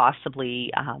you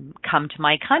possibly come to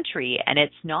my country? And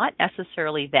it's not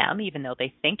necessarily them, even though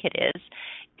they think it is.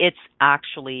 It's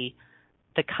actually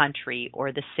the country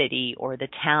or the city or the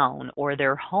town or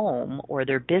their home or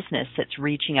their business that's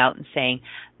reaching out and saying,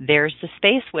 there's the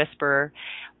Space Whisperer.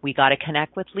 We got to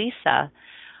connect with Lisa.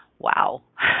 Wow.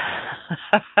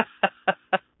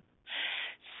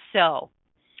 So,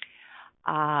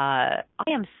 I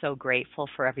am so grateful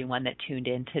for everyone that tuned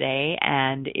in today.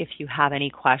 And if you have any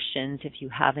questions, if you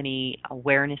have any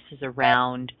awarenesses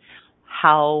around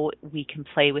how we can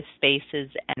play with spaces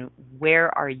and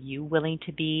where are you willing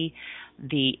to be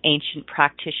the ancient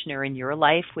practitioner in your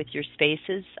life with your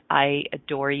spaces, I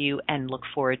adore you and look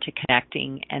forward to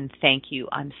connecting. And thank you.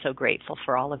 I'm so grateful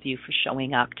for all of you for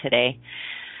showing up today.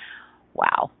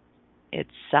 Wow.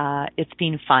 It's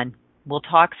been fun. We'll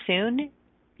talk soon.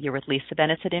 You're with Lisa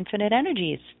Bennett at Infinite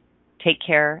Energies. Take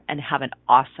care and have an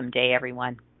awesome day,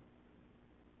 everyone.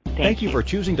 Thank you for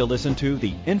choosing to listen to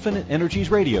the Infinite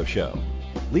Energies radio show.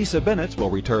 Lisa Bennett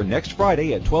will return next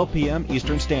Friday at 12 p.m.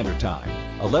 Eastern Standard Time,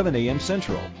 11 a.m.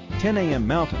 Central, 10 a.m.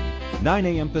 Mountain, 9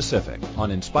 a.m. Pacific on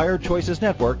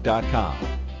InspiredChoicesNetwork.com.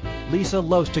 Lisa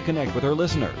loves to connect with her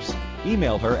listeners.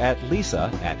 Email her at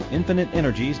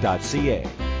lisa@infiniteenergies.ca.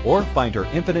 or find her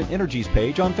Infinite Energies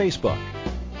page on Facebook.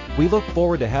 We look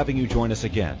forward to having you join us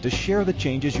again to share the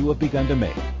changes you have begun to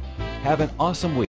make. Have an awesome week.